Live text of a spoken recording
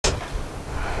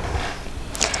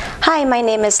Hi, my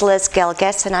name is Liz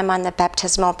Gilgis, and I'm on the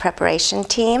baptismal preparation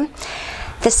team.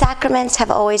 The sacraments have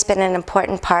always been an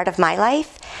important part of my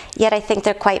life, yet I think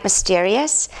they're quite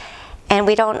mysterious, and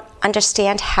we don't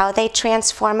understand how they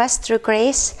transform us through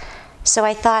grace. So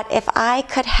I thought if I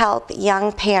could help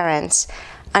young parents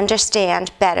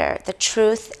understand better the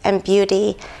truth and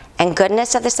beauty and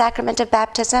goodness of the sacrament of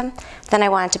baptism, then I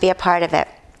wanted to be a part of it.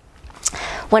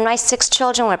 When my 6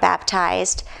 children were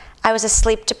baptized, I was a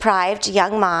sleep-deprived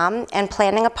young mom and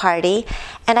planning a party,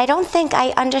 and I don't think I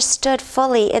understood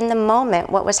fully in the moment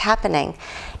what was happening.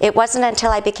 It wasn't until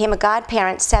I became a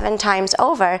godparent 7 times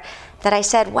over that I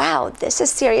said, wow, this is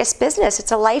serious business.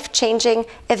 It's a life-changing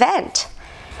event.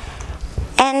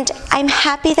 And I'm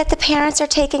happy that the parents are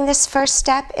taking this first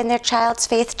step in their child's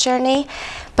faith journey,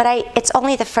 but it's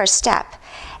only the first step.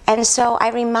 And so I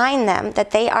remind them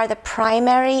that they are the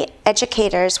primary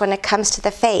educators when it comes to the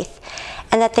faith,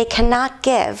 and that they cannot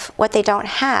give what they don't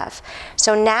have.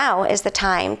 So now is the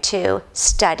time to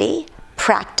study,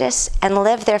 practice, and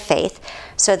live their faith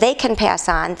so they can pass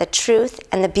on the truth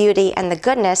and the beauty and the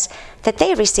goodness that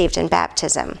they received in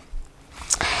baptism.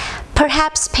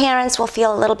 Perhaps parents will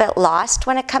feel a little bit lost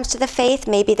when it comes to the faith.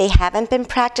 Maybe they haven't been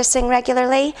practicing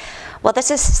regularly. Well, this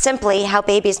is simply how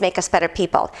babies make us better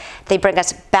people. They bring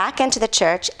us back into the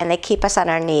church and they keep us on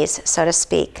our knees, so to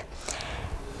speak.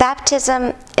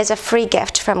 Baptism is a free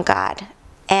gift from God,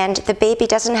 and the baby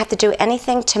doesn't have to do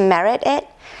anything to merit it,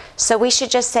 so we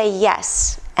should just say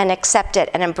yes and accept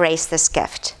it and embrace this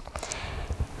gift.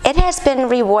 It has been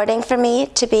rewarding for me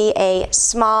to be a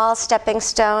small stepping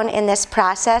stone in this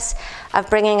process of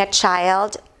bringing a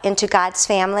child into God's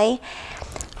family.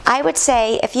 I would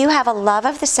say if you have a love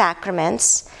of the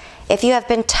sacraments, if you have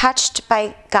been touched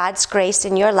by God's grace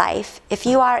in your life, if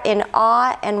you are in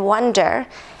awe and wonder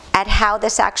at how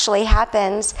this actually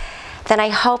happens, then I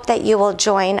hope that you will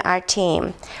join our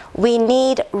team. We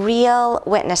need real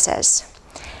witnesses.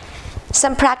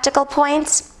 Some practical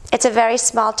points: it's a very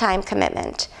small time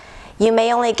commitment. You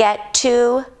may only get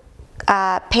 2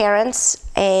 parents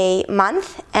a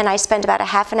month, and I spend about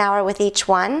a half an hour with each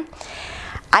one.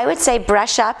 I would say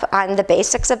brush up on the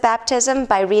basics of baptism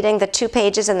by reading the 2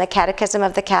 pages in the Catechism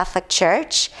of the Catholic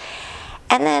Church.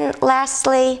 And then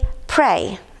lastly,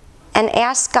 pray and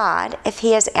ask God if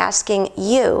He is asking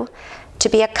you to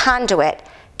be a conduit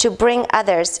to bring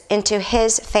others into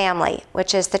His family,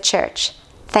 which is the church.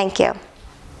 Thank you.